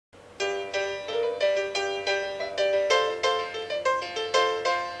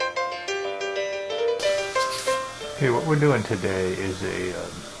Okay, what we're doing today is a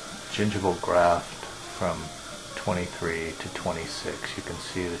gingival graft from 23 to 26. You can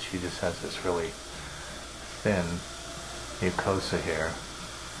see that she just has this really thin mucosa here.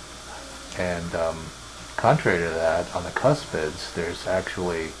 And contrary to that, on the cuspids, there's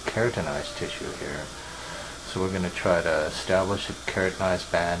actually keratinized tissue here. So we're going to try to establish a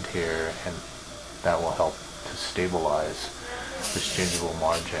keratinized band here, and that will help to stabilize this gingival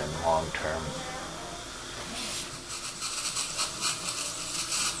margin long term.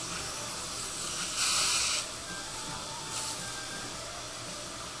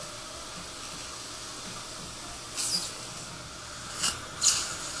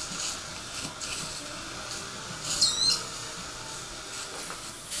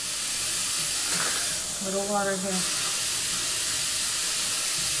 Little water here.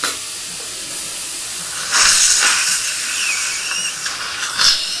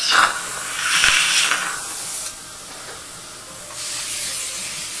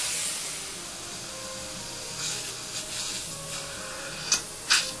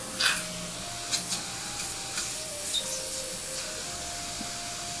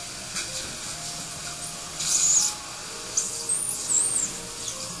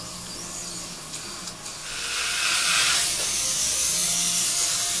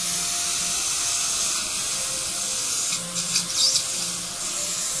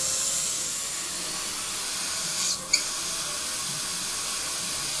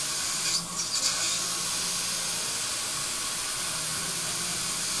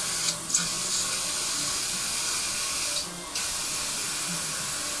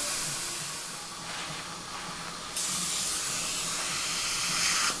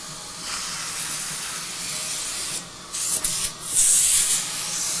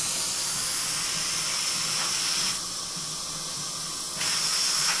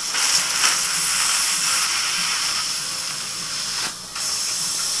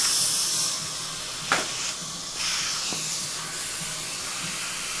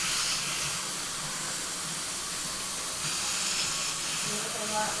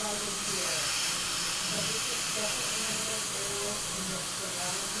 A lot right in here. So this is definitely one of those areas in which the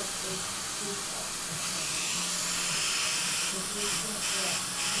water gets big deeper. The recent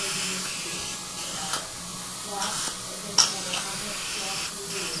maybe you see flop, and then no matter how much flop you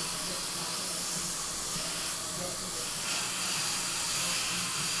use, it's not going to get to this spot.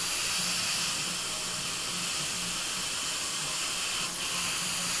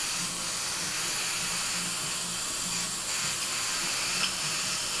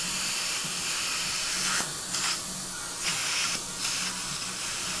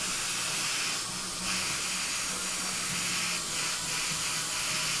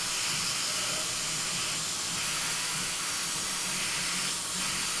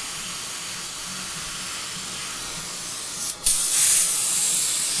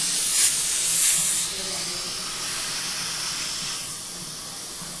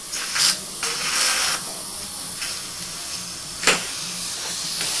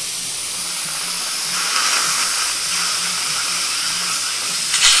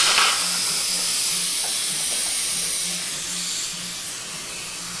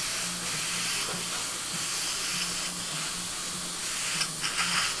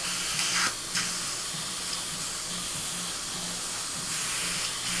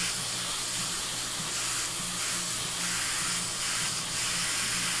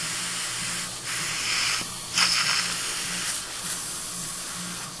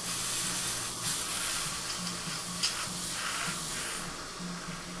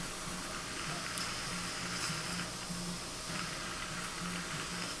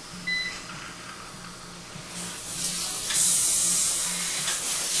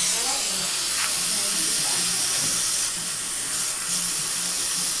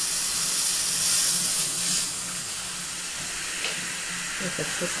 If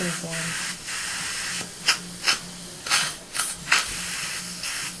it's the same one.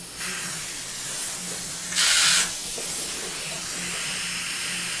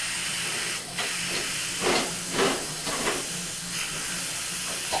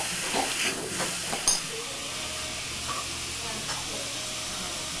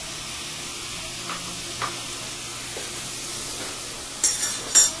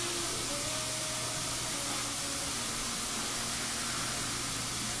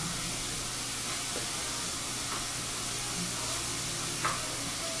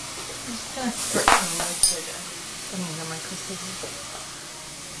 Just put some liquid in the microsurgery.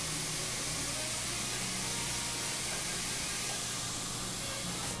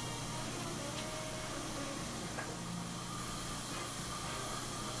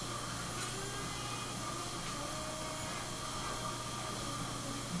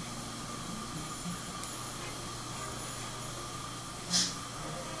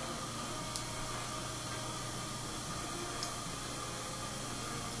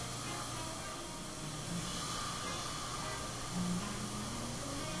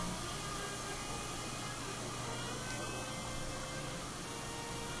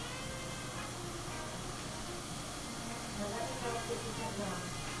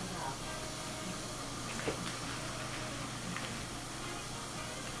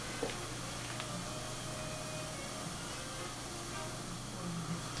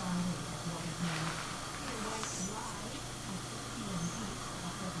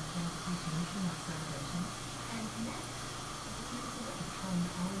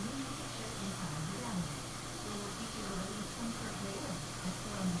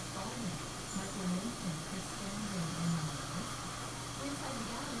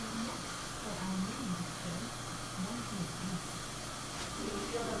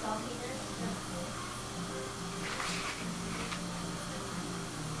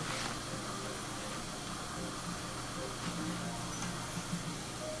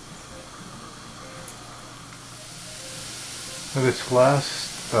 With this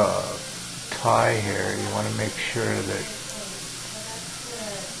last tie here, you want to make sure that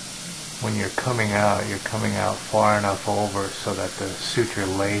when you're coming out far enough over so that the suture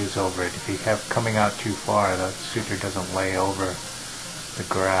lays over it. If you have coming out too far, the suture doesn't lay over the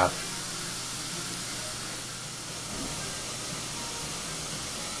graft.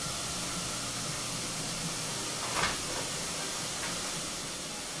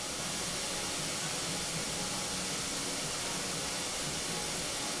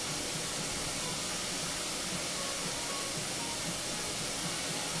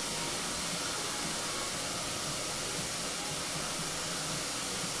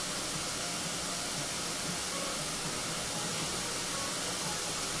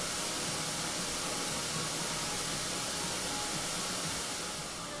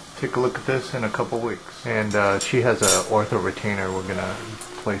 Take a look at this in a couple weeks. And she has a ortho retainer we're gonna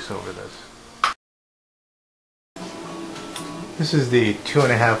place over this. This is the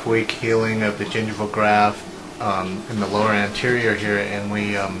 2.5 week healing of the gingival graft in the lower anterior here, and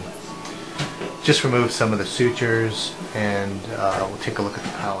we just removed some of the sutures, and we'll take a look at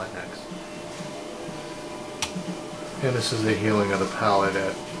the palate next. And this is the healing of the palate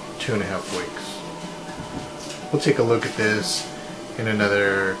at 2.5 weeks. We'll take a look at this in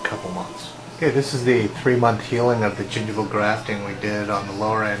another couple months. Okay, this is the 3-month healing of the gingival grafting we did on the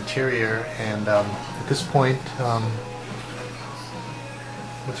lower anterior, and at this point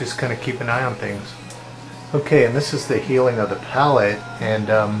we'll just kind of keep an eye on things. Okay, and this is the healing of the palate, and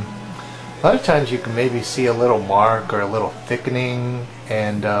a lot of times you can maybe see a little mark or a little thickening,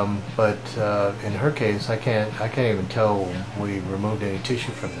 and but in her case I can't even tell we removed any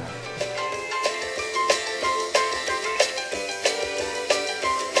tissue from that.